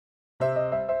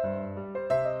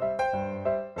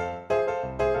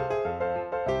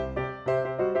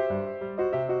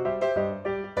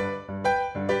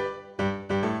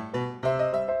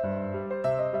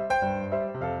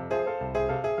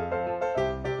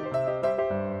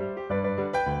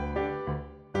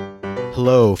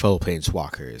Hello, fellow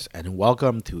planeswalkers, and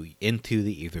welcome to Into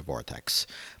the Ether Vortex.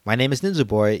 My name is Ninja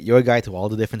Boy, your guide to all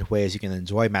the different ways you can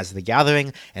enjoy Magic the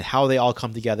Gathering and how they all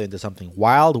come together into something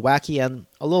wild, wacky, and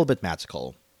a little bit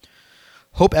magical.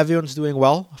 Hope everyone's doing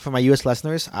well. For my US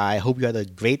listeners, I hope you had a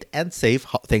great and safe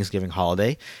Thanksgiving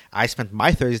holiday. I spent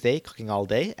my Thursday cooking all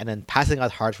day and then passing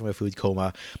out hard from a food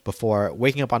coma before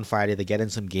waking up on Friday to get in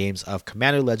some games of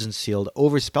Commander Legends Sealed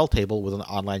over Spell Table with an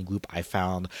online group I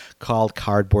found called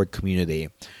Cardboard Community.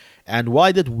 And while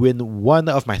I did win one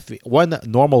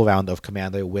normal round of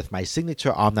Commander with my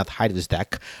signature Omnath Hydras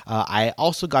deck, I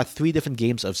also got 3 different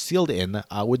games of Sealed in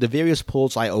with the various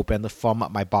pulls I opened from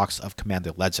my box of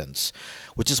Commander Legends.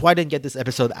 Which is why I didn't get this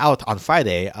episode out on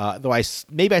Friday, though I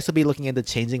still be looking into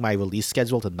changing my release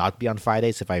schedule to not be on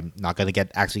Fridays if I'm not going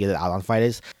to actually get it out on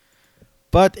Fridays.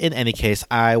 But in any case,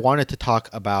 I wanted to talk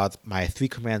about my 3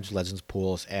 Commander Legends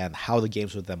pools and how the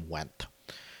games with them went.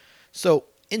 So,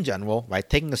 in general, right,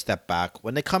 taking a step back,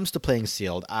 when it comes to playing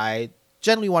Sealed, I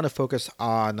generally want to focus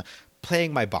on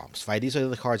playing my bombs, right? These are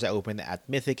the cards I open at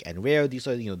Mythic and Rare. These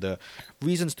are, the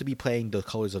reasons to be playing the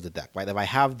colors of the deck, right? If I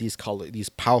have these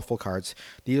powerful cards,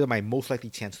 these are my most likely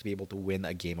chance to be able to win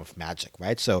a game of Magic,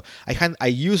 right? So I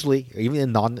usually, even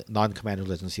in non-Commander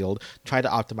Legends Sealed, try to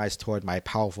optimize toward my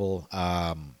powerful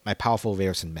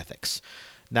Rares and Mythics.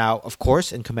 Now, of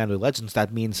course, in Commander Legends,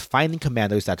 that means finding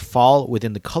commanders that fall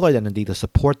within the color identity to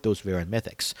support those rare and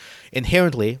mythics.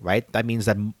 Inherently, right, that means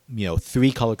that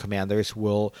 3 color commanders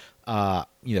will,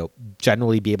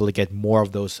 generally be able to get more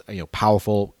of those,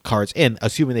 powerful cards in,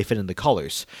 assuming they fit in the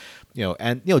colors.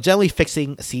 Generally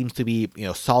fixing seems to be,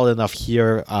 solid enough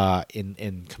here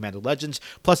in Commander Legends.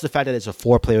 Plus, the fact that it's a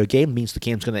 4-player game means the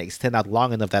game's going to extend out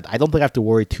long enough that I don't think I have to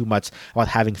worry too much about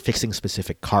having fixing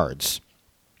specific cards.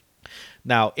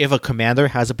 Now, if a commander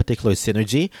has a particular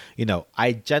synergy,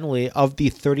 I generally, of the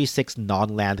 36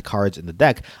 non-land cards in the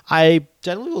deck, I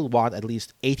generally will want at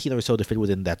least 18 or so to fit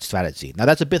within that strategy. Now,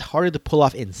 that's a bit harder to pull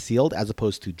off in Sealed as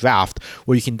opposed to Draft,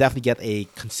 where you can definitely get a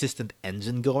consistent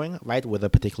engine going, right, with a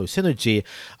particular synergy.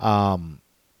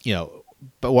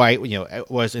 But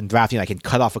whereas in Draft, I can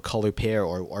cut off a color pair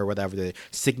or whatever to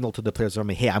signal to the players around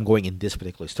me, hey, I'm going in this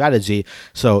particular strategy.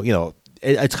 So,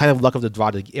 it's kind of luck of the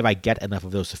draw if I get enough of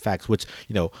those effects, which,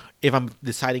 if I'm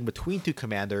deciding between 2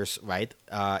 commanders, right,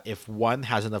 if one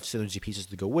has enough synergy pieces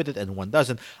to go with it and one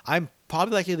doesn't, I'm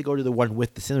probably likely to go to the one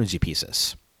with the synergy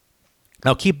pieces.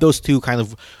 Now, keep those 2 kind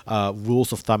of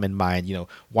rules of thumb in mind,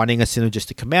 wanting a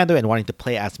synergistic commander and wanting to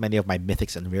play as many of my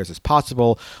mythics and rares as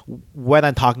possible when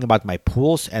I'm talking about my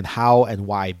pools and how and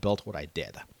why I built what I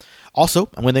did. Also,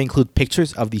 I'm going to include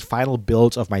pictures of the final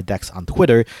builds of my decks on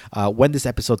Twitter when this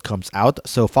episode comes out,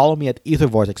 so follow me at Ether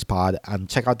Vortex Pod and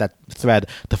check out that thread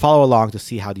to follow along to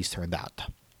see how these turned out.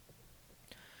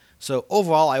 So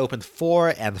overall, I opened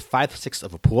 4 and 5/6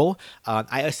 of a pool.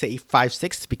 I say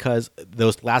 5/6 because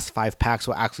those last 5 packs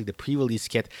were actually the pre-release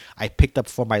kit I picked up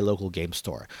from my local game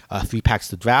store. 3 packs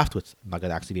to draft, which I'm not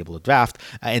going to actually be able to draft,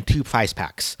 and 2 prize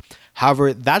packs.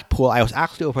 However, that pool, I was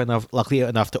actually lucky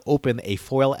enough to open a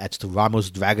foil-etched Ramos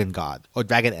Dragon God, or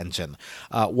Dragon Engine,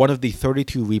 one of the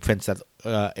 32 reprints that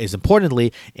is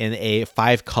importantly in a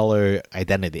 5-color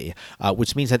identity,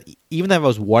 which means that even if I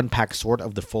was 1 pack short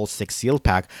of the full 6 sealed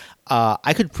pack,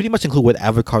 I could pretty much include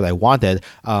whatever card I wanted,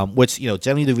 which,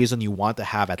 generally the reason you want to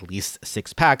have at least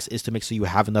 6 packs is to make sure you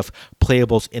have enough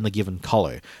playables in a given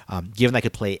color. Given I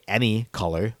could play any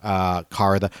color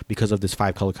card because of this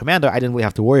 5-color commander, I didn't really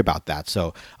have to worry about that.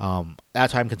 So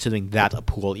that's why I'm considering that a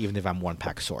pool, even if I'm 1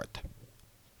 pack short.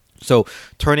 So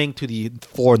turning to the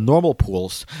 4 normal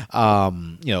pools,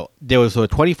 there was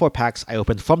 24 packs I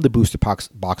opened from the booster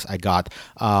box I got.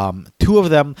 2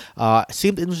 of them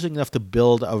seemed interesting enough to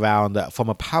build around from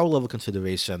a power level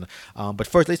consideration. But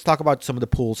first, let's talk about some of the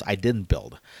pools I didn't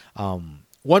build.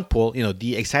 One pool,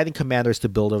 the exciting commanders to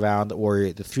build around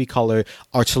were the 3-color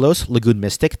Archelos, Lagoon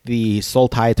Mystic, the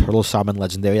Sultai Turtle Shaman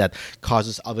legendary that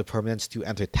causes other permanents to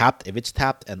enter tapped if it's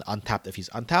tapped and untapped if he's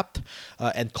untapped,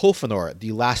 and Kolfanor,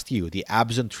 the Last You, the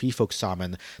Absent Treefolk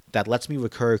Shaman that lets me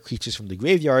recur creatures from the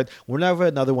graveyard whenever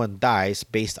another one dies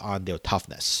based on their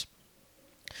toughness.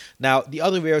 Now, the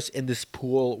other rares in this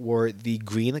pool were the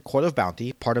green Court of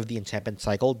Bounty, part of the enchantment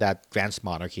cycle that grants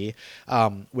monarchy,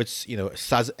 which,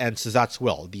 and Sazat's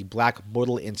Will, the black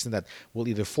mortal instant that will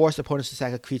either force opponents to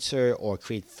sack a creature or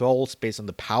create thralls based on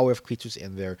the power of creatures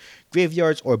in their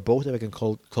graveyards, or both if I can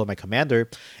call my commander.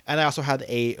 And I also had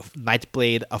a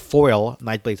Nightblade, a foil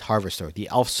Nightblade Harvester, the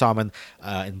elf shaman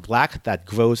in black that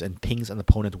grows and pings an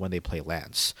opponent when they play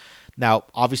lands. Now,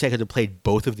 obviously, I could have played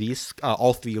both of these,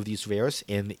 all 3 of these rares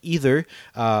in either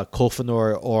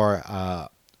Kolfanor or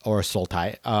or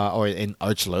Sultai, or in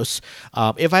Archlos.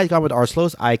 If I had gone with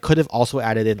Archlos, I could have also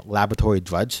added in Laboratory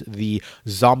Drudge, the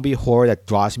zombie horror that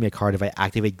draws me a card if I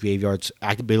activate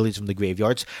abilities from the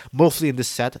graveyards. Mostly in this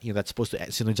set, that's supposed to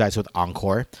synergize with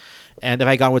Encore. And if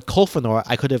I gone with Kolfanor,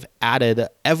 I could have added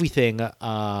everything,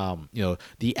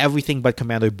 the everything but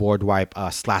Commander board wipe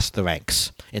slash the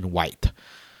ranks in white.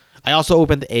 I also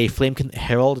opened a Flamekin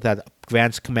Herald that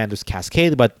grants Commander's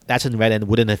Cascade, but that's in red and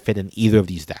wouldn't have fit in either of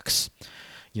these decks.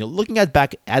 Looking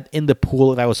back in the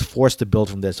pool, if I was forced to build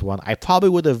from this one, I probably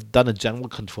would have done a general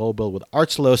control build with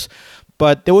Archlos,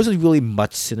 but there wasn't really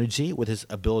much synergy with his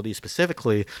ability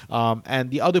specifically.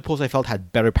 And the other pools I felt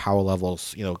had better power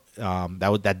levels.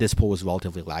 That this pool was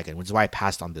relatively lagging, which is why I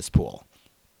passed on this pool.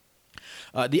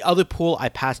 The other pool I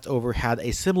passed over had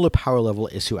a similar power level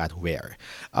issue at rare.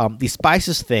 The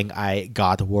spiciest thing I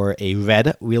got were a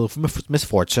red Wheel of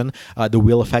Misfortune, the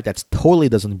wheel effect that totally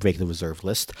doesn't break the reserve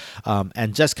list,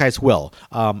 and Jeskai's Will,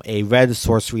 a red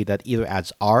sorcery that either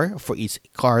adds R for each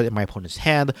card in my opponent's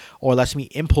hand, or lets me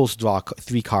impulse draw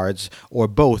 3 cards, or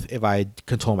both if I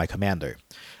control my commander.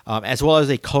 As well as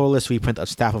a colorless reprint of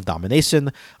Staff of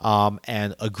Domination,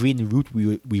 and a green Root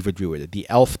Weaver Druid, the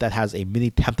elf that has a mini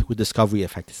Tempt with Discovery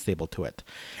effect stable to it.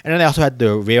 And then I also had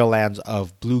the rare lands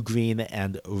of blue-green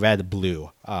and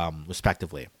red-blue,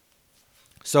 respectively.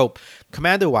 So,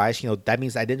 commander-wise, that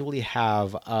means I didn't really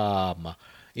have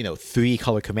 3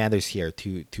 color commanders here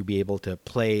to be able to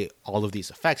play all of these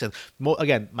effects. And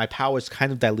again, my power is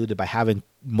kind of diluted by having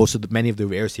many of the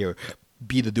rares here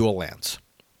be the dual lands.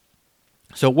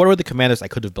 So what were the commanders I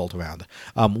could have built around?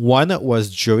 One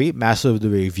was Jury, Master of the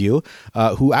Review,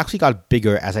 who actually got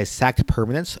bigger as I sacked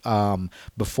permanents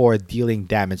before dealing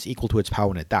damage equal to its power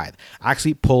when it died. I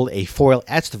actually pulled a foil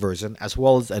etched version as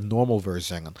well as a normal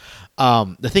version.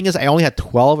 The thing is, I only had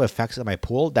 12 effects in my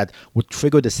pool that would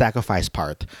trigger the sacrifice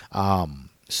part.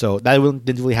 So that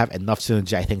didn't really have enough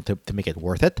synergy, I think, to make it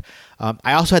worth it.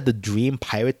 I also had the Dream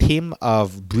Pirate team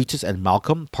of Breaches and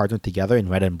Malcolm partnered together in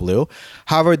red and blue.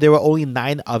 However, there were only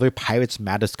 9 other Pirates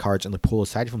Maddest cards in the pool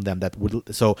aside from them that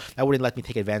wouldn't let me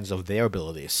take advantage of their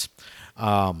abilities.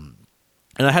 And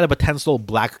I had a potential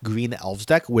black-green Elves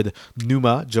deck with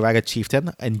Numa, Jiraga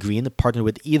Chieftain, and green, partnered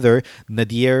with either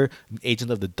Nadir, Agent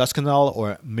of the Duskanal,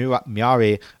 or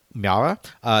Miara,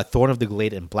 Thorn of the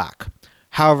Glade in black.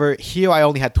 However, here I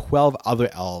only had 12 other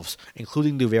elves,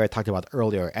 including the rare I talked about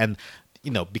earlier. And,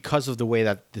 because of the way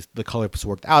that the colors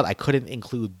worked out, I couldn't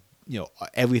include,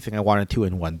 everything I wanted to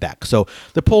in one deck. So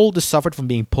the pool just suffered from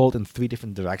being pulled in 3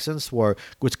 different directions,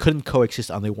 which couldn't coexist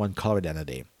under one color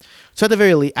identity. So at the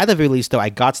very least, though, I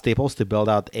got staples to build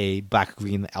out a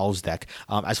black-green elves deck,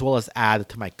 as well as add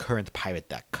to my current pirate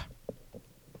deck.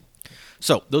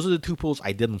 So those are the 2 pools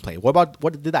I didn't play.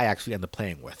 What did I actually end up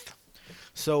playing with?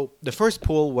 So the first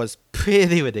pool was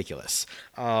pretty ridiculous.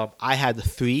 I had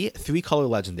three color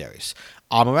legendaries.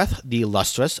 Amareth, the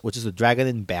Lustrous, which is a dragon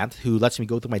in Bant who lets me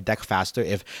go through my deck faster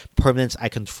if permanents I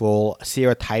control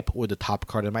Sierra type with the top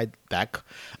card in my deck.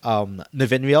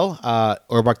 Navinriel,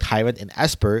 Urbark Tyrant in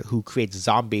Esper, who creates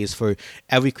zombies for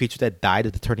every creature that died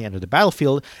at the turn he entered the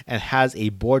battlefield and has a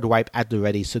board wipe at the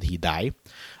ready should he die.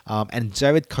 And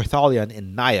Jared Carthalion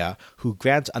in Naya, who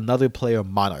grants another player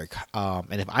Monarch.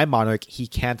 And if I'm Monarch, he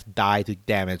can't die to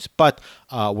damage, but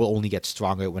will only get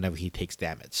stronger whenever he takes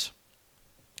damage.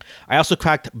 I also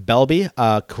cracked Belby,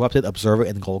 Corrupted Observer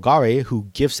in Golgari, who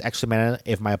gives extra mana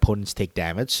if my opponents take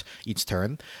damage each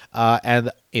turn. And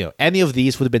any of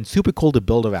these would have been super cool to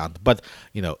build around. But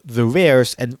the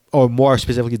rares or more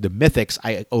specifically the mythics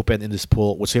I opened in this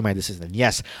pool would sway my decision. And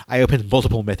yes, I opened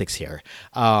multiple mythics here.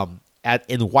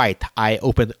 In white, I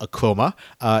opened a Chroma,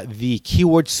 the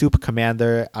keyword soup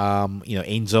commander,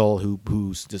 Angel,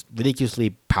 who's just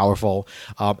ridiculously powerful,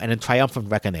 and in Triumphant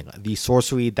Reckoning, the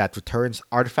sorcery that returns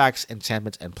artifacts,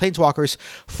 enchantments, and planeswalkers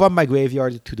from my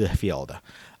graveyard to the field.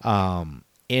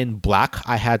 In black,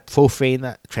 I had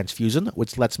Profane Transfusion,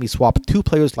 which lets me swap 2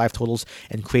 players' life totals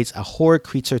and creates a horror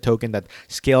creature token that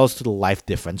scales to the life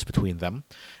difference between them.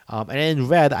 And in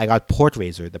red, I got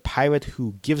Portraiser, the pirate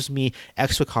who gives me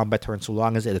extra combat turns so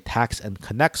long as it attacks and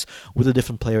connects with a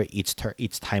different player each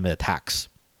time it attacks.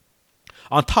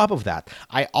 On top of that,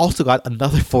 I also got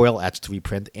another foil etched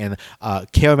reprint in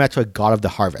Karametra, God of the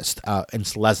Harvest, in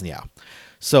Selesnya.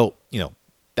 So,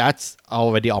 that's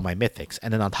already all my mythics.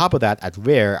 And then on top of that, at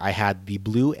rare, I had the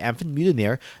blue Amphin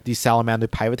Mutineer, the Salamander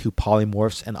Pirate who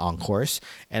polymorphs and encores.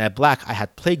 And at black, I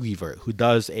had Plague Reaver, who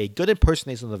does a good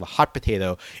impersonation of a hot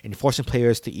potato in forcing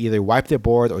players to either wipe their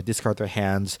board or discard their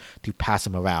hands to pass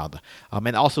them around.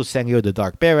 And also Sangyo the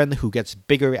Dark Baron, who gets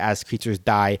bigger as creatures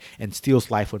die and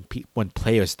steals life when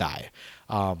players die.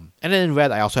 And then in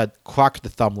red, I also had Croc the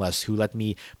Thumbless, who let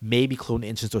me maybe clone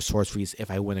instants or sorceries if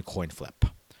I win a coin flip.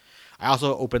 I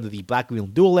also opened the Black-Green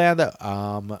Dual Land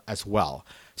as well.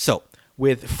 So,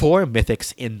 with 4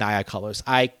 mythics in Naya colors,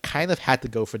 I kind of had to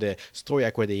go for the story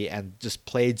equity and just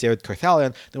play Jared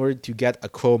Carthalion in order to get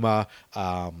Akroma,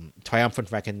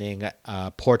 Triumphant Reckoning,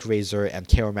 Port Razor, and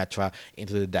Karometra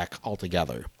into the deck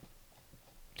altogether.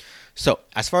 So,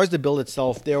 as far as the build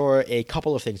itself, there were a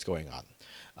couple of things going on.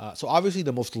 So obviously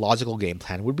the most logical game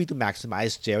plan would be to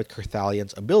maximize Jared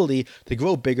Carthalion's ability to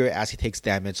grow bigger as he takes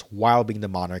damage while being the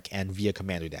Monarch and via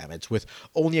commander damage, with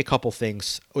only a couple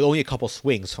swings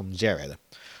from Jared.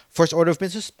 First order of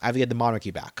business, I have to get the Monarchy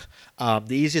back.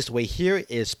 The easiest way here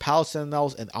is Palace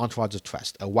Sentinels and Entourage of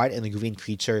Trust, a white and a green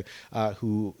creature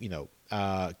who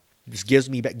this gives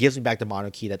me back the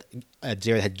Monarchy that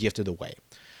Jared had gifted away.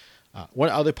 One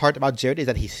other part about Jared is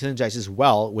that he synergizes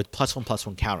well with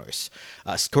 +1/+1 counters.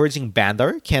 Scourging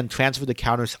Bandar can transfer the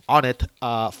counters on it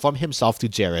from himself to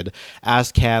Jared,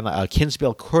 as can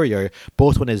Kinsbale Courier,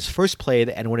 both when it is first played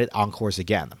and when it encores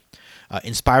again.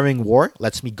 Inspiring War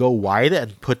lets me go wide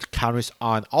and put counters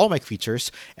on all my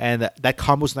creatures, and that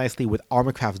combos nicely with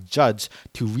Armorcraft Judge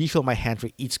to refill my hand for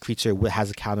each creature that has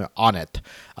a counter on it.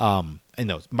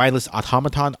 Mindless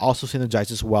Automaton also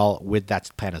synergizes well with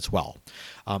that plan as well.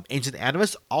 Ancient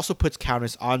Animus also puts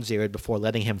counters on Jared before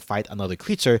letting him fight another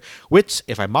creature, which,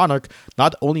 if I Monarch,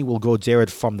 not only will go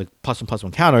Jared from the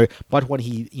 +1/+1 counter, but when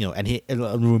he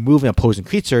remove an opposing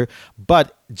creature,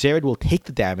 but Jared will take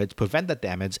the damage, prevent that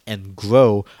damage, and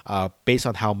grow based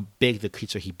on how big the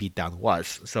creature he beat down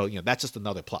was. So, that's just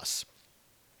another plus.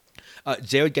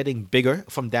 Jared getting bigger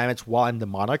from damage while in the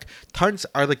Monarch turns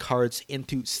other cards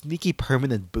into sneaky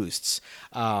permanent boosts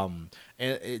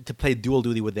to play dual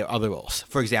duty with their other roles.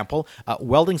 For example,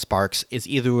 Welding Sparks is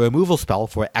either a removal spell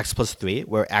for X+3,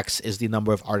 where X is the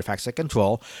number of artifacts I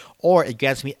control, or it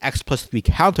grants me X+3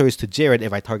 counters to Jared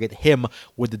if I target him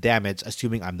with the damage,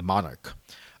 assuming I'm the Monarch.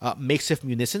 Makeshift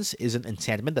Munificence is an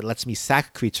enchantment that lets me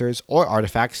sack creatures or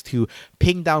artifacts to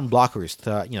ping down blockers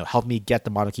to help me get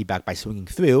the Monarchy back by swinging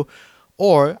through,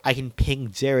 or I can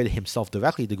ping Jared himself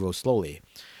directly to grow slowly.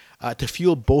 To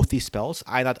fuel both these spells,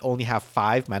 I not only have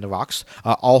 5 Mana Rocks,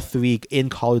 all 3 in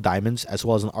Color Diamonds, as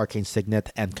well as an Arcane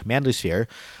Signet and Commander Sphere,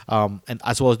 and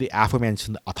as well as the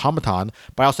aforementioned Automaton,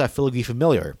 but I also have Filigree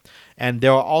Familiar. And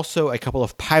there are also a couple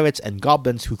of pirates and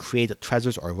goblins who create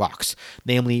treasures or rocks,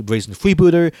 namely Brazen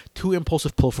Freebooter, 2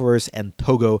 Impulsive Pilferers, and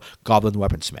Togo, Goblin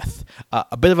Weaponsmith.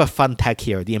 A bit of a fun tech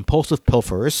here. The Impulsive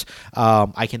Pilferers,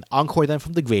 I can encore them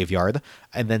from the graveyard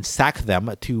and then sack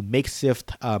them to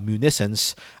makeshift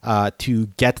munificence to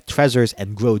get treasures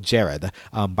and grow Jared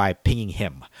by pinging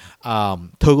him.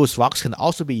 Togo's rocks can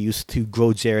also be used to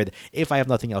grow Jared if I have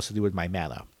nothing else to do with my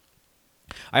mana.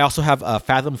 I also have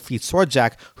Fathom Fleet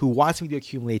Swordjack, who wants me to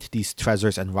accumulate these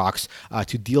treasures and rocks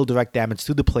to deal direct damage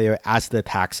to the player as it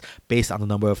attacks based on the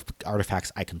number of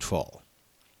artifacts I control.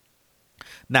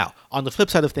 Now, on the flip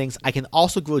side of things, I can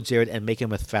also grow Jared and make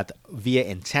him a threat via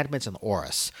enchantments and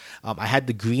auras. I had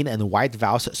the green and white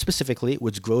Vows specifically,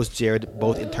 which grows Jared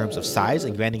both in terms of size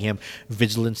and granting him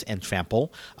vigilance and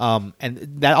trample. And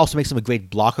that also makes him a great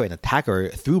blocker and attacker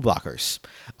through blockers.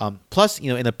 Plus,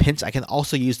 in a pinch, I can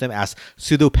also use them as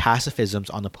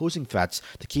pseudo-pacifisms on opposing threats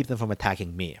to keep them from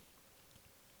attacking me.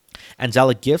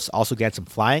 Angelic Gifts also grants him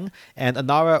flying, and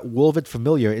Anara Wolvid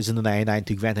Familiar is in the 99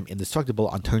 to grant him indestructible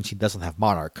on turns he doesn't have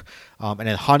Monarch. And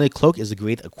then Haunted Cloak is a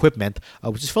great equipment,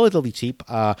 which is relatively cheap,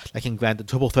 that can grant a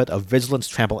triple threat of Vigilance,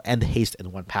 Trample, and Haste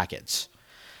in one package.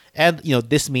 And,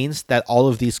 this means that all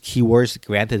of these keywords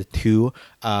granted to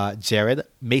Jared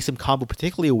makes him combo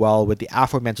particularly well with the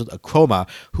aforementioned Akroma,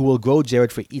 who will grow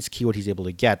Jared for each keyword he's able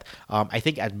to get. I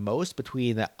think at most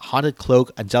between Haunted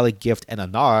Cloak, Angelic Gift, and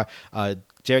Anara,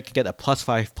 Jared can get a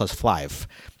 +5/+5.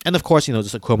 And of course,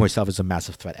 this Akroma itself is a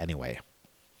massive threat anyway.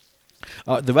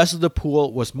 The rest of the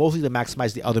pool was mostly to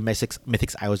maximize the other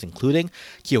mythics I was including.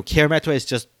 Karometra is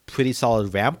just pretty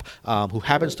solid ramp, who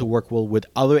happens to work well with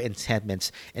other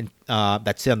enchantments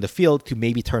that sit on the field to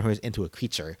maybe turn her into a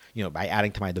creature, by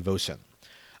adding to my devotion.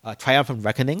 Triumphant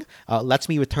Reckoning lets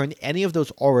me return any of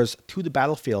those auras to the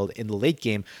battlefield in the late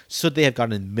game should they have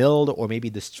gotten milled or maybe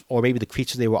the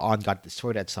creature they were on got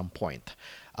destroyed at some point.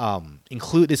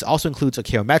 This also includes a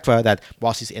Keometra that,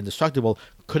 while she's indestructible,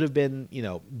 could have been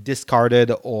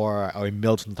discarded or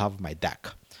milled from the top of my deck.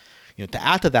 To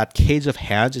add to that, Cage of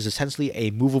Hands is essentially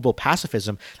a movable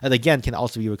pacifism that again can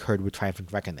also be recurred with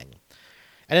Triumphant Reckoning.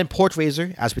 And then Port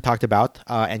Razor, as we talked about,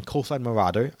 and Coastline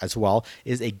Marauder as well,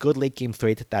 is a good late game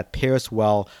threat that pairs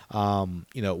well,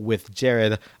 with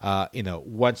Jared,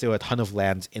 once there are a ton of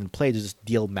lands in play to just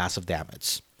deal massive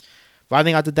damage.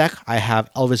 Rounding out the deck, I have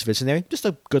Elvish Visionary, just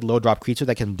a good low drop creature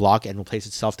that can block and replace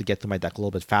itself to get through my deck a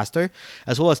little bit faster,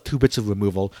 as well as 2 bits of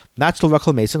removal, Natural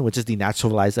Reclamation, which is the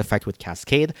naturalized effect with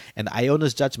Cascade, and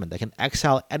Iona's Judgment that can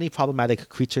exile any problematic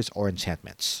creatures or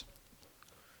enchantments.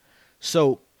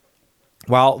 So,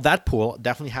 while that pool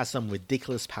definitely has some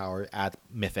ridiculous power at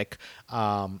Mythic,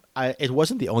 it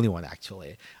wasn't the only one,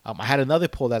 actually. I had another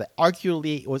pool that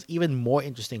arguably was even more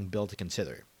interesting build to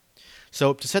consider.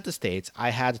 So, to set the stage, I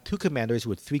had 2 commanders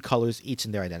with 3 colors each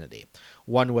in their identity.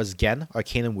 One was Genn,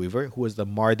 Arcanum Weaver, who was the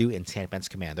Mardu Enchantments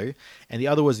commander, and the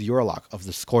other was Yurlok of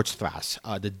the Scorched Thrash,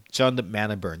 the Jund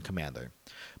Mana Burn commander.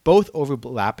 Both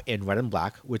overlap in red and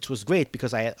black, which was great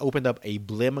because I had opened up a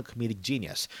Blim Comedic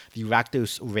Genius, the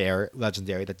Rakdos rare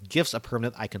legendary that gives a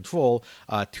permanent I control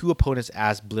to opponents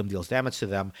as Blim deals damage to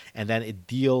them, and then it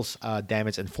deals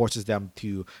damage and forces them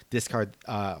to discard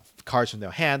cards from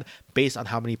their hand based on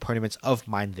how many permanents of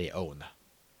mine they own.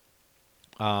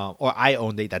 Or I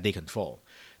own that they control.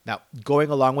 Now,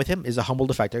 going along with him is a Humble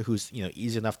Defector who's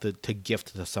easy enough to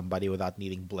gift to somebody without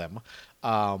needing Blim.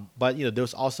 But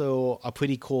there's also a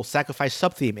pretty cool sacrifice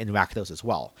sub-theme in Rakdos as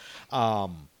well.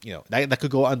 That could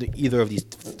go under either of these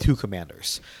 2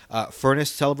 commanders.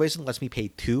 Furnace Celebration lets me pay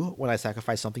 2 when I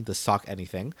sacrifice something to sock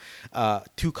anything.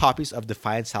 2 copies of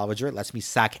Defiant Salvager lets me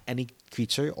sack any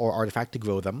creature or artifact to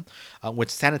grow them. With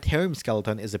Sanitarium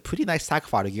Skeleton is a pretty nice sack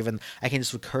fodder given I can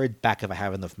just recur it back if I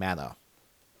have enough mana.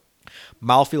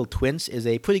 Malfield Twins is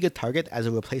a pretty good target as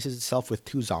it replaces itself with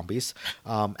 2 zombies,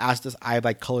 as does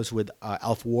Iobite Colors with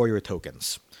Elf Warrior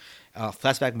tokens.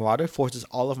 Flashback Marauder forces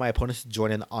all of my opponents to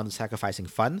join in on the sacrificing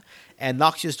fun, and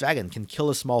Noxious Dragon can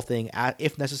kill a small thing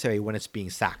if necessary when it's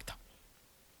being sacked.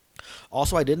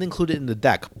 Also, I didn't include it in the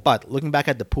deck, but looking back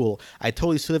at the pool, I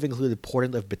totally should have included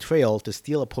Portent of Betrayal to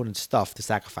steal opponent's stuff to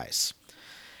sacrifice.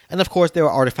 And of course, there are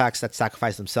artifacts that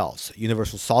sacrifice themselves.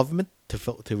 Universal Solvent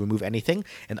to remove anything,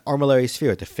 and Armillary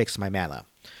Sphere to fix my mana.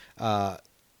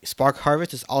 Spark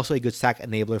Harvest is also a good sack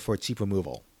enabler for cheap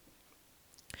removal.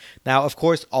 Now, of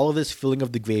course, all of this filling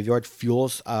of the graveyard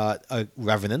fuels a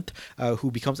Revenant,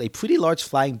 who becomes a pretty large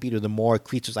flying beater the more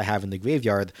creatures I have in the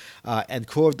graveyard, and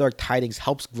Crow of Dark Tidings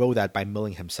helps grow that by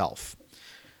milling himself.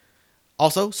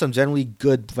 Also, some generally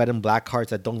good red and black cards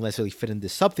that don't necessarily fit in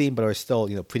this sub-theme, but are still,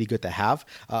 pretty good to have.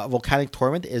 Volcanic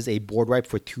Torment is a board wipe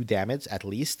for 2 damage at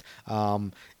least,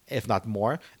 if not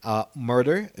more.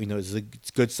 Murder, is a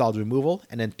good solid removal,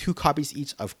 and then 2 copies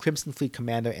each of Crimson Fleet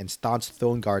Commander and Staunch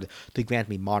Throne Guard to grant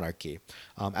me Monarchy,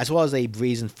 as well as a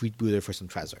Brazen Freebooter for some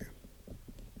treasure.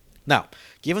 Now,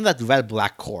 given that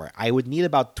red-black core, I would need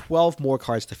about 12 more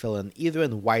cards to fill in, either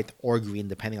in white or green,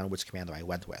 depending on which commander I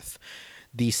went with.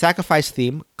 The sacrifice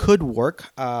theme could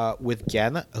work with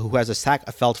Genn, who has a sack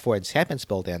of Felt 4 enchantments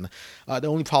built in. The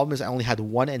only problem is I only had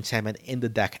 1 enchantment in the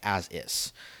deck as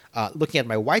is. Looking at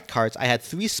my white cards, I had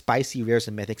 3 spicy rares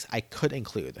and mythics I could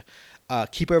include.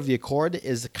 Keeper of the Accord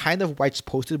is kind of White's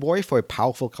poster boy for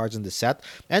powerful cards in the set,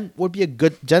 and would be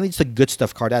generally just a good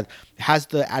stuff card that has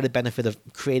the added benefit of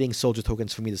creating soldier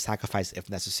tokens for me to sacrifice if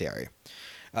necessary.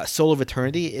 Soul of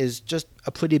Eternity is just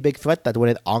a pretty big threat that when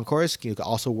it encores, you can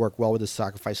also work well with the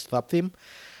sacrifice sub theme.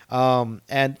 And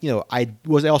I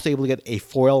was also able to get a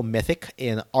foil mythic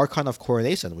in Archon of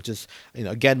Coronation, which is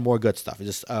again more good stuff.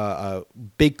 It's just a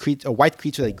white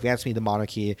creature that grants me the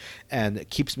Monarchy and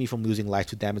keeps me from losing life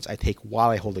to damage I take while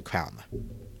I hold the crown.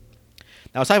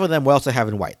 Now, aside from them, what else I have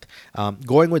in white?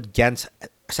 Going with Genn's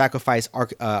sacrifice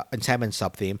enchantment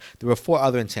sub-theme, there were 4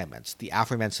 other enchantments. The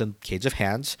aforementioned Cage of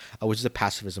Hands, which is a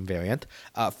pacifism variant.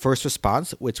 First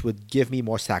Response, which would give me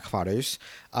more sack fodders.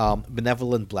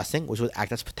 Benevolent Blessing, which would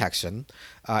act as protection.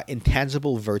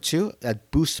 Intangible Virtue,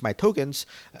 that boosts my tokens,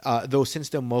 though since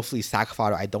they're mostly sack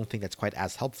fodder, I don't think that's quite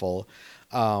as helpful.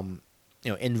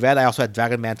 In red, I also had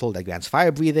Dragon Mantle that grants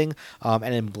fire breathing,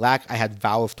 and in black, I had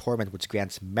Vow of Torment, which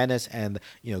grants menace and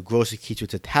grows a creature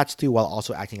it's attached to, while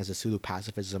also acting as a pseudo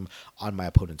pacifism on my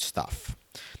opponent's stuff.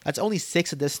 That's only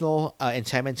 6 additional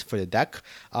enchantments for the deck.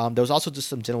 There was also just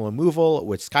some general removal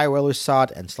with Skyweller's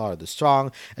Sod and Slaughter the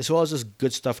Strong, as well as just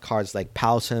good stuff cards like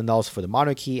Palace Sentinels for the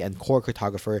Monarchy and Core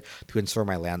Cartographer to ensure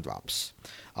my land drops.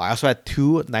 I also had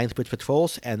 2 9th Bridge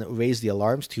Patrols and Raise the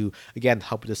Alarms to, again,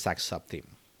 help with the sack sub-theme.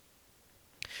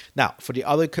 Now, for the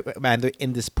other commander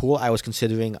in this pool, I was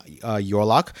considering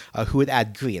Yorlok, who would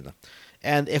add green.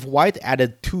 And if white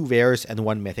added 2 rares and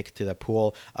 1 mythic to the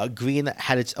pool, green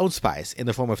had its own spice in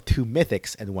the form of 2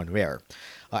 mythics and 1 rare.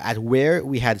 At rare,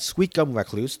 we had Sweet Gum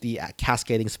Recluse, the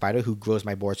cascading spider who grows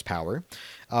my board's power.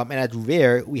 And at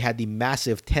rare, we had the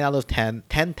massive 10 out of 10,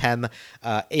 10/10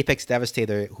 Apex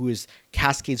Devastator, who is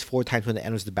cascades 4 times when it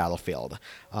enters the battlefield.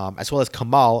 As well as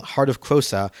Kamal, Heart of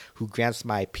Krosa, who grants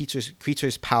my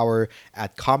creatures power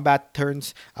at combat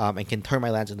turns and can turn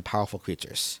my lands into powerful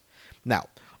creatures. Now,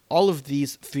 all of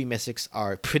these 3 mystics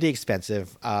are pretty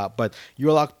expensive, but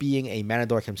Yorlok, being a mana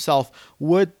dork himself,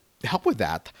 would help with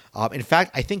that. In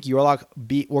fact, I think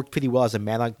Yorlok worked pretty well as a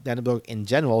mana dork in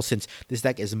general, since this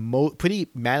deck is pretty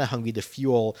mana hungry to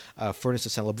fuel Furnace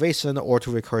of Celebration or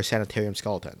to recur Sanitarium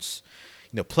Skeletons.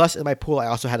 Plus in my pool, I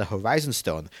also had a Horizon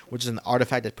Stone, which is an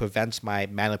artifact that prevents my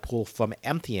mana pool from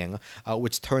emptying,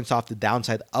 which turns off the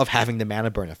downside of having the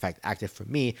mana burn effect active for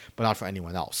me, but not for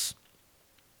anyone else.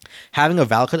 Having a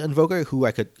Valakut Invoker who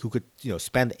could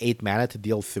spend 8 mana to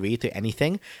deal 3 to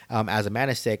anything as a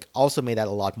mana stick also made that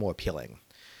a lot more appealing.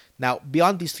 Now,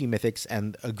 beyond these 3 mythics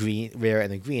and a green, rare,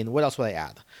 and a green, what else would I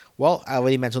add? Well, I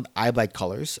already mentioned Eyeblight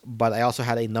colors, but I also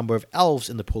had a number of elves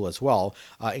in the pool as well,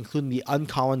 including the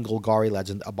uncommon Golgari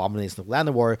legend Abomination of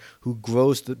Llanowar, who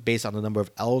grows based on the number of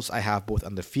elves I have both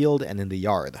on the field and in the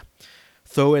yard.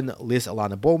 Throw in Liz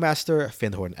Alana Bowmaster,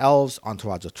 Fyndhorn Elves,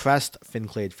 Entourage of Trest,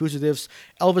 Finclade Fugitives,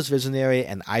 Elvis Visionary,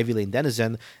 and Ivy Lane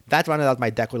Denizen. That rounded out my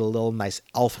deck with a little nice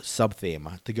elf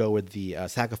sub-theme to go with the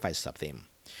sacrifice sub-theme.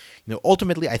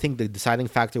 Ultimately, I think the deciding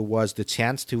factor was the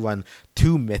chance to run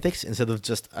 2 mythics instead of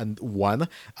just 1.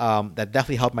 That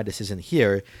definitely helped my decision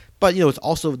here. But, it's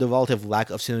also the relative lack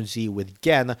of synergy with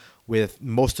Genn with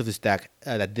most of this deck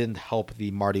that didn't help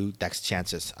the Mardu deck's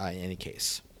chances in any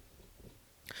case.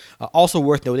 Also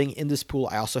worth noting, in this pool,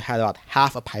 I also had about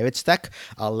half a Pirates deck,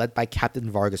 led by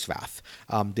Captain Vargas Wrath.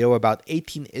 There were about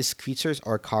 18-ish creatures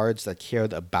or cards that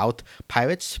cared about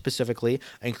Pirates specifically,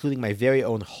 including my very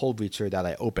own Hull Breacher that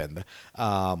I opened.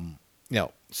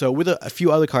 So with a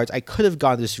few other cards, I could have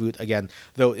gone this route again,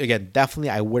 though, definitely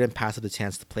I wouldn't pass up the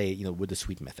chance to play, with the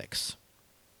Sweet Mythics.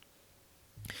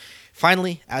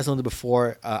 Finally, as noted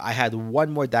before, I had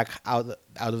one more deck out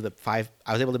of the 5.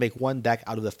 I was able to make one deck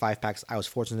out of the 5 packs. I was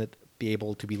fortunate to be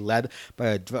able to be led by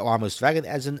a Ramos Dragon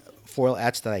Engine foil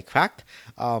etch that I cracked.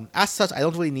 As such, I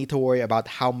don't really need to worry about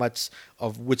how much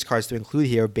of which cards to include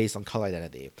here based on color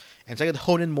identity. And so I could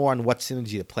hone in more on what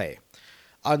synergy to play.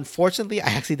 Unfortunately, I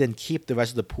actually didn't keep the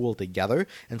rest of the pool together,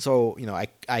 and so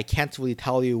I can't really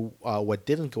tell you what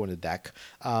didn't go in the deck,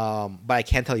 but I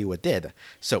can tell you what did.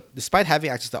 So, despite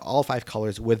having access to all 5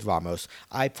 colors with Ramos,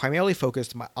 I primarily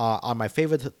focused on my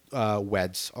favorite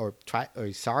Weds or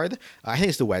Sard. I think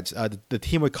it's the Weds, the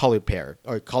team with color pair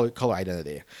or color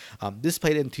identity. This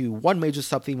played into one major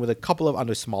sub-theme with a couple of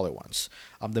other smaller ones.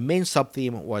 The main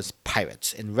sub-theme was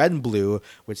Pirates in red and blue,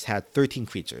 which had 13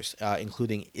 creatures,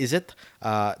 including Izzet,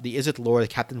 the Izzet Lord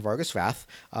Captain Vargas Wrath,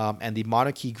 and the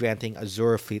Monarchy granting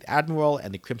Azure Fleet Admiral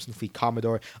and the Crimson Fleet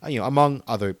Commodore, among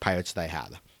other pirates that I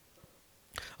had.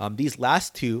 These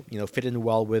last 2, fit in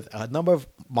well with a number of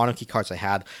Monarchy cards I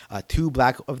had. 2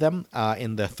 black of them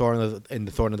in the Thorn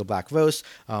of the Black Rose,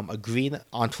 a green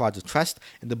Entourage of Trust,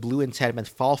 and the blue enchantment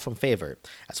Fall from Favor,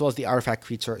 as well as the artifact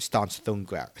creature Staunch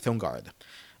Throneguard.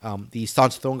 The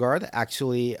Staunch Throneguard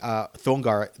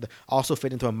also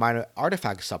fit into a minor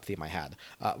artifact sub-theme I had.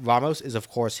 Ramos is, of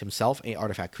course, himself an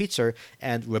artifact creature,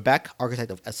 and Rebek, Architect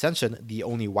of Ascension, the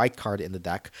only white card in the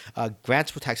deck,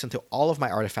 grants protection to all of my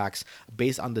artifacts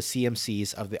based on the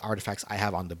CMCs of the artifacts I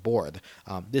have on the board.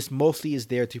 This mostly is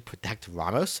there to protect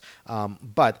Ramos,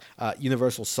 but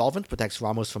Universal Solvent protects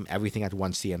Ramos from everything at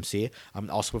 1 CMC,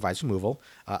 also provides removal.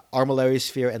 Armillary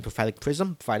Sphere and Prophetic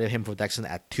Prism provided him protection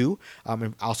at 2,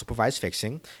 and also provides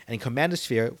fixing, and Commander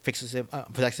Sphere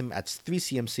protects him at 3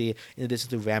 CMC in addition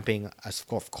to ramping,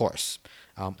 of course.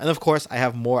 And of course, I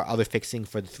have more other fixing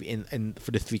for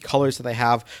the 3 colors that I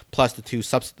have, plus the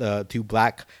 2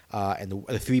 black and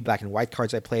the 3 black and white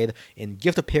cards I played in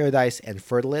Gift of Paradise and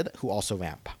Fertilid, who also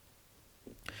ramp.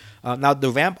 Now, the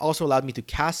ramp also allowed me to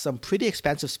cast some pretty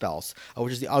expensive spells,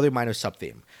 which is the other minor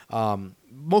sub-theme,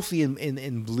 mostly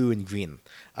in blue and green.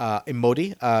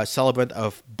 Imodi, Celebrant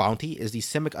of Bounty, is the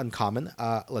Simic Uncommon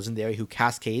legendary who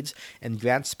cascades and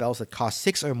grants spells that cost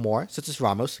 6 or more, such as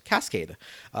Ramos, Cascade.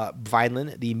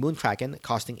 Vineland, the Moonkraken,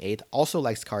 costing 8, also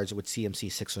likes cards with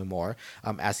CMC 6 or more,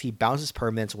 as he bounces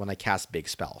permanents when I cast big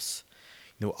spells.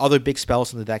 Other big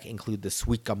spells in the deck include the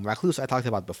Sweet Gum Recluse I talked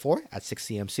about before at 6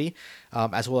 CMC,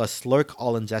 as well as Slurk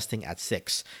All Ingesting at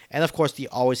 6, and of course the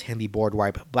always handy board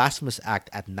wipe Blasphemous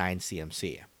Act at 9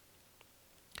 CMC.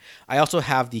 I also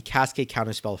have the Cascade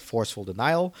counterspell Forceful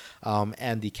Denial,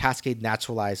 and the Cascade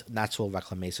Naturalize Natural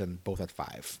Reclamation, both at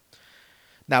 5.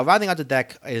 Now, rounding out the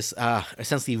deck is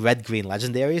essentially red-green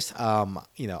legendaries.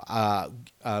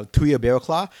 Tuya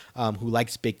Barrowclaw, who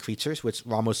likes big creatures, which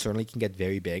Ramos certainly can get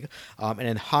very big. And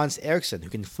then Hans Eriksson, who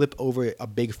can flip over a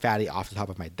big fatty off the top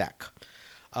of my deck.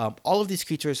 All of these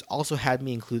creatures also had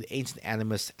me include Ancient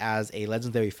Animus as a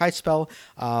legendary fight spell.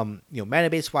 Mana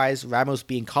base wise, Ramos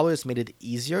being colors made it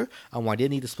easier. I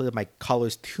didn't need to split up my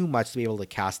colors too much to be able to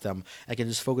cast them. I can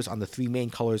just focus on the 3 main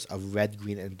colors of red,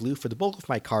 green, and blue for the bulk of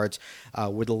my cards,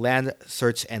 with the land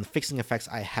search and fixing effects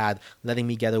I had letting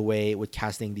me get away with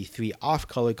casting the 3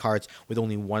 off-color cards with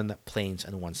only 1 plains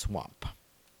and 1 swamp.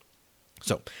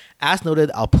 So, as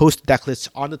noted, I'll post deck lists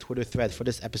on the Twitter thread for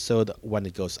this episode when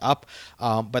it goes up.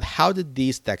 But how did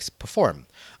these decks perform?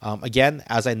 Again,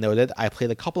 as I noted, I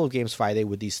played a couple of games Friday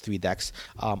with these 3 decks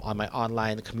on my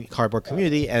online cardboard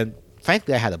community, and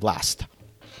frankly, I had a blast.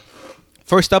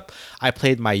 First up, I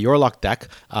played my Yurlok deck.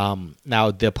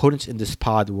 Now, the opponents in this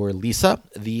pod were Lisa,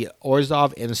 the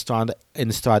Orzhov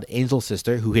Innistrad Angel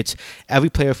Sister, who hits every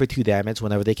player for 2 damage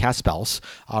whenever they cast spells.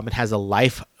 It has a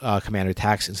life commander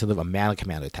tax instead of a mana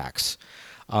commander tax.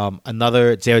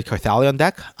 Another Zerid Carthalion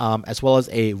deck, as well as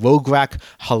a Rograk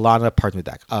Halana partner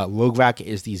deck. Rograk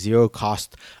is the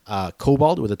 0-cost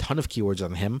kobold with a ton of keywords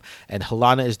on him, and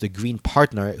Halana is the green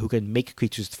partner who can make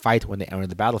creatures fight when they enter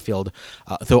the battlefield,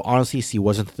 though honestly she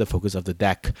wasn't the focus of the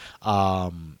deck,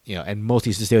 and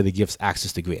mostly just there that gives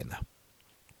access to green.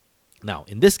 Now,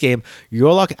 in this game,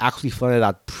 Yurlok actually flooded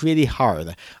out pretty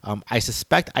hard. I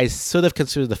suspect I should have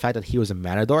considered the fact that he was a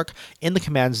mana dork in the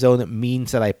command zone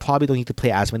means that I probably don't need to play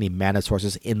as many mana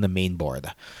sources in the main board.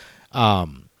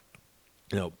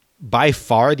 By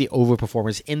far, the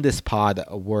overperformers in this pod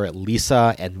were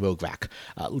Lisa and Rograk.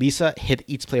 Lisa hit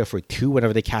each player for 2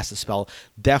 whenever they cast a spell,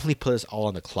 definitely put us all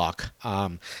on the clock.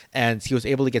 And she was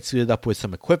able to get suited up with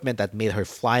some equipment that made her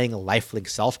flying lifelink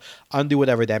self undo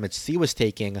whatever damage she was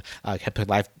taking, kept her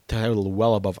life total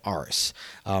well above ours.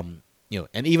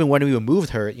 And even when we removed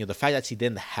her, the fact that she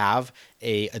didn't have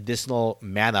a additional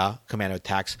mana commander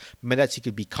tax meant that she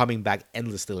could be coming back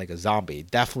endlessly like a zombie.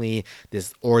 Definitely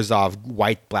this Orzhov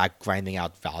white-black grinding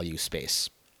out value space.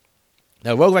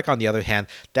 Now, Rograk, on the other hand,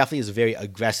 definitely is a very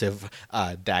aggressive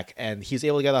deck, and he's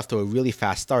able to get off to a really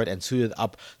fast start and suited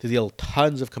up to deal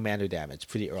tons of commander damage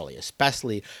pretty early,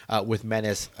 especially with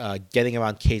Menace getting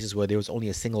around cases where there was only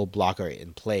a single blocker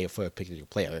in play for a particular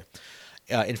player.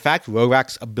 In fact,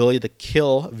 Rograk's ability to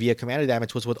kill via commander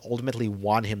damage was what ultimately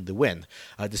won him the win.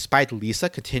 Despite Lisa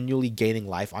continually gaining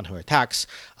life on her attacks,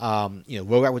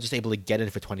 Rograk was just able to get in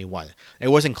for 21. It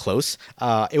wasn't close.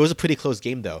 It was a pretty close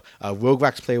game, though.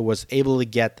 Rograk's player was able to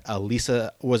get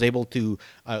Lisa was able to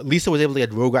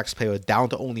get Rograk's player down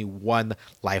to only 1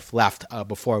 life left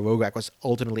before Rograk was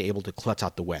ultimately able to clutch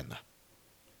out the win.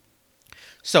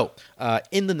 So,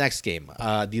 in the next game,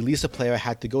 the Lisa player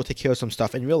had to go take care of some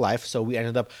stuff in real life, so we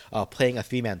ended up playing a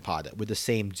 3-man pod with the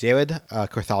same Zerid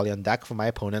Carthalion deck from my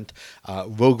opponent,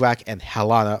 Rograk and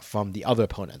Halana from the other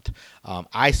opponent.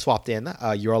 I swapped in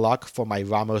Yurlok for my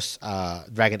Ramos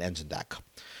Dragon Engine deck.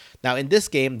 Now, in this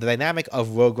game, the dynamic of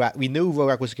Rograk, we knew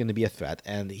Rograk was going to be a threat,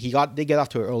 and they get off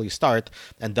to an early start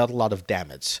and dealt a lot of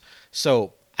damage.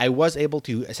 So, I was able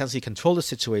to essentially control the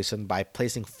situation by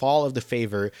placing Fall of the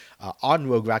Favor on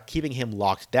Rograk, keeping him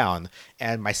locked down,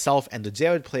 and myself and the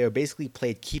Zerid player basically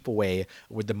played keep away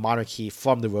with the Monarchy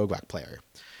from the Rograk player.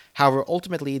 However,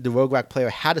 ultimately, the Rograk player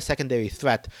had a secondary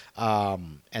threat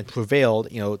and prevailed,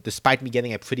 despite me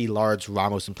getting a pretty large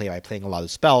Ramos in play by playing a lot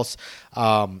of spells.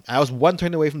 I was 1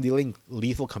 turn away from dealing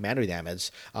lethal commander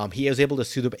damage. He was able to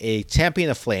suit up a Champion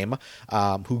of Flame,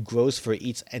 who grows for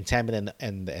each enchantment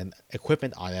and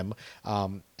equipment on him,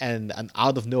 and an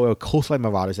out-of-nowhere Coastline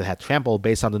Marauders that had Trample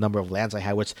based on the number of lands I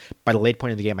had, which by the late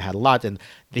point in the game I had a lot, and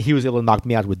he was able to knock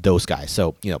me out with those guys.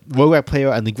 So, Rograk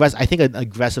player, I think an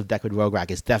aggressive deck with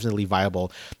Rograk is definitely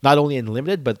viable, not only in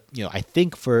limited, but, I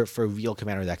think for real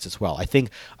commander decks as well. I think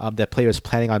that player is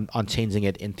planning on changing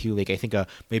it into,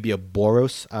 maybe a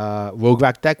Boros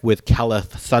Rograk deck with Caliph,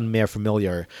 Sunmare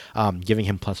Familiar, giving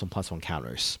him +1/+1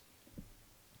 counters.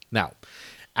 Now,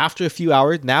 after a few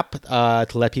hours nap to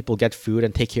let people get food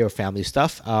and take care of family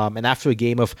stuff, and after a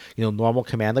game of normal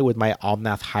Commander with my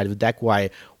Omnath Hive deck, where I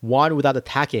one without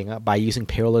attacking by using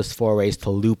Perilous Forays to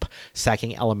loop,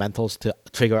 sacking elementals to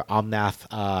trigger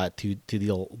Omnath to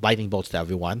deal lightning bolts to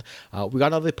everyone. We got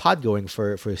another pod going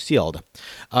for Sealed.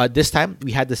 This time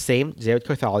we had the same Xerath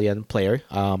Carthalion player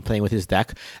playing with his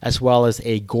deck, as well as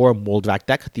a Gore Moldrak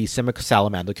deck, the Simic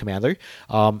Salamander commander,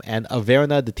 and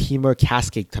Averna, the Temur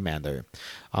Cascade commander.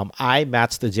 I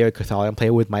matched the Xerath Carthalion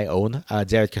player with my own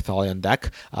Xerath Carthalion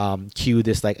deck. Cue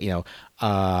this the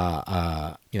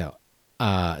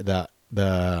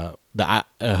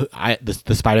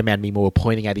Spider-Man meme were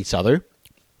pointing at each other.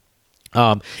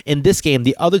 In this game,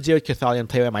 the other Xerath Carthalion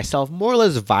player and myself more or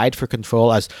less vied for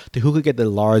control as to who could get the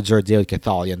larger Xerath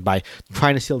Carthalion by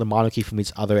trying to steal the monarchy from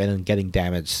each other and then getting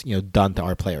damage, done to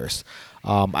our players.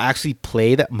 I actually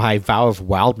played my Vow of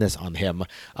Wildness on him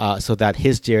so that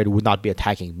his Xerath would not be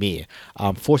attacking me,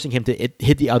 forcing him to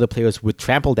hit the other players with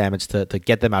trample damage to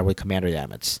get them out with commander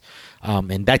damage.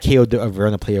 And that KO'd the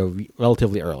Averna player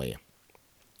relatively early.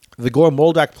 The Gore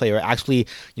Moldrak player actually,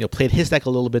 played his deck a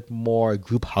little bit more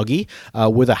group huggy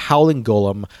with a Howling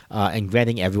Golem and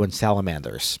granting everyone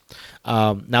Salamanders.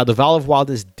 Now, the Vow of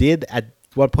Wildness did at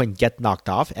one point get knocked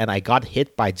off, and I got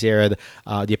hit by Xerath,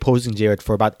 the opposing Xerath,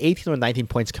 for about 18 or 19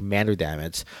 points commander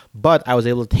damage, but I was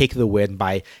able to take the win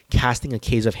by casting a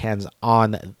Cage of Hands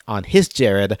on his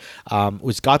Xerath,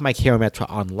 which got my Karametra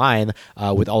online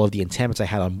with all of the enchantments I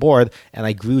had on board, and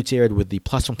I grew Xerath with the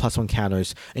 +1/+1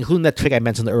 counters, including that trick I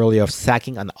mentioned earlier of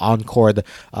sacking an Encored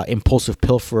Impulsive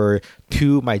Pilferer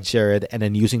to my Xerath, and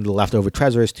then using the leftover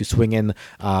treasures to swing in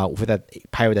with that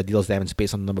pirate that deals damage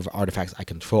based on the number of artifacts I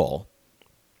control.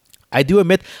 I do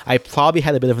admit I probably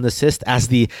had a bit of an assist as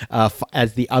the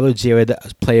other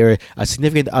Xerath player, a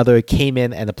significant other, came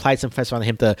in and applied some pressure on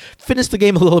him to finish the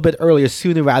game a little bit earlier,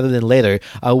 sooner rather than later,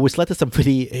 which led to some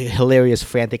pretty hilarious,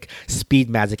 frantic speed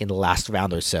magic in the last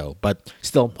round or so. But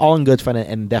still, all in good fun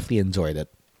and definitely enjoyed it.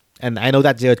 And I know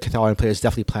that Xerath Carthalion player is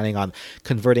definitely planning on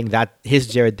converting his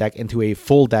Xerath deck into a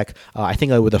full deck, I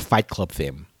think with a Fight Club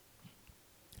theme.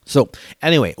 So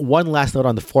anyway, one last note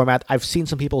on the format. I've seen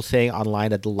some people saying online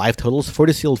that the life totals for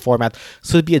the sealed format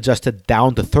should be adjusted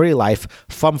down to 30 life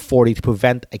from 40 to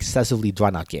prevent excessively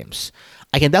drawn out games.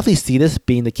 I can definitely see this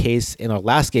being the case in our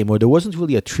last game where there wasn't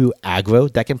really a true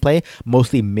aggro deck in play,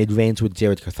 mostly mid-range with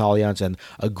Xerath Carthalions and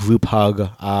a group hug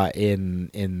in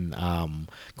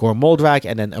Gore Moldrak,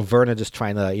 and then Averna just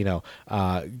trying to,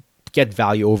 get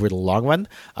value over the long run.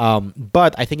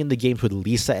 But I think in the games with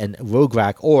Lisa and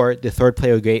Rograk, or the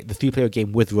three-player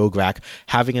game with Rograk,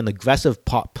 having an aggressive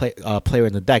player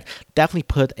in the deck definitely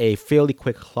put a fairly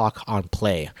quick clock on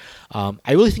play. I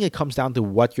really think it comes down to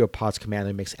what your pod's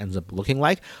commander mix ends up looking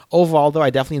like. Overall, though, I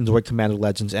definitely enjoyed Commander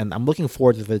Legends, and I'm looking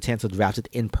forward to the chance to draft it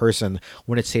in person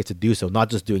when it's safe to do so, not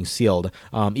just doing sealed,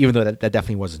 even though that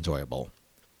definitely was enjoyable.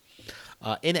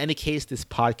 In any case, this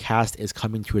podcast is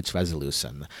coming to its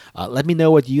resolution. Let me know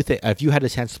what you think, if you had a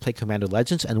chance to play Commander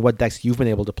Legends, and what decks you've been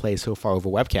able to play so far over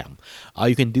webcam.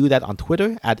 You can do that on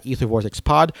Twitter at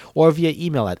EtherVortexPod, or via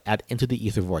email at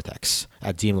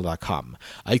intotheethervortex@gmail.com.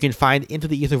 You can find Into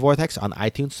the Ether Vortex on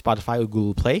iTunes, Spotify, or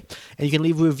Google Play, and you can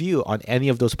leave a review on any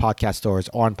of those podcast stores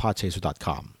or on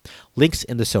podchaser.com. Links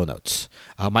in the show notes.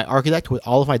 My architect with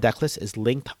all of my deck lists is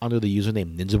linked under the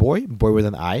username NinjaBoy, boy with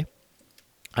an I.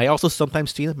 I also sometimes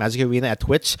stream Magic Arena at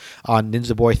Twitch on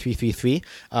NinjaBoy333.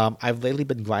 I've lately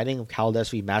been grinding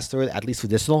Kaladesh Remastered, at least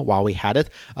medicinal, while we had it.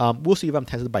 We'll see if I'm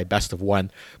tempted by Best of One.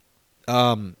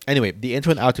 Anyway, the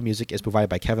intro and outro music is provided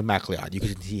by Kevin MacLeod. You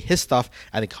can see his stuff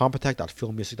at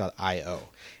incompetech.filmmusic.io.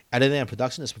 Editing and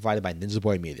production is provided by Ninja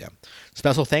Boy Media.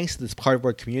 Special thanks to this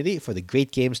cardboard community for the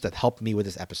great games that helped me with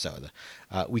this episode.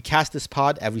 We cast this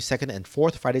pod every second and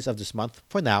fourth Fridays of this month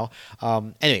for now.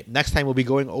 Anyway, next time we'll be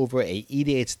going over a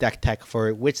EDH deck tech.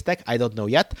 For which deck, I don't know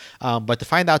yet. But to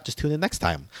find out, just tune in next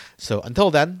time. So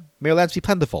until then, may your lands be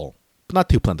plentiful, but not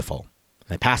too plentiful.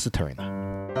 And I pass the turn.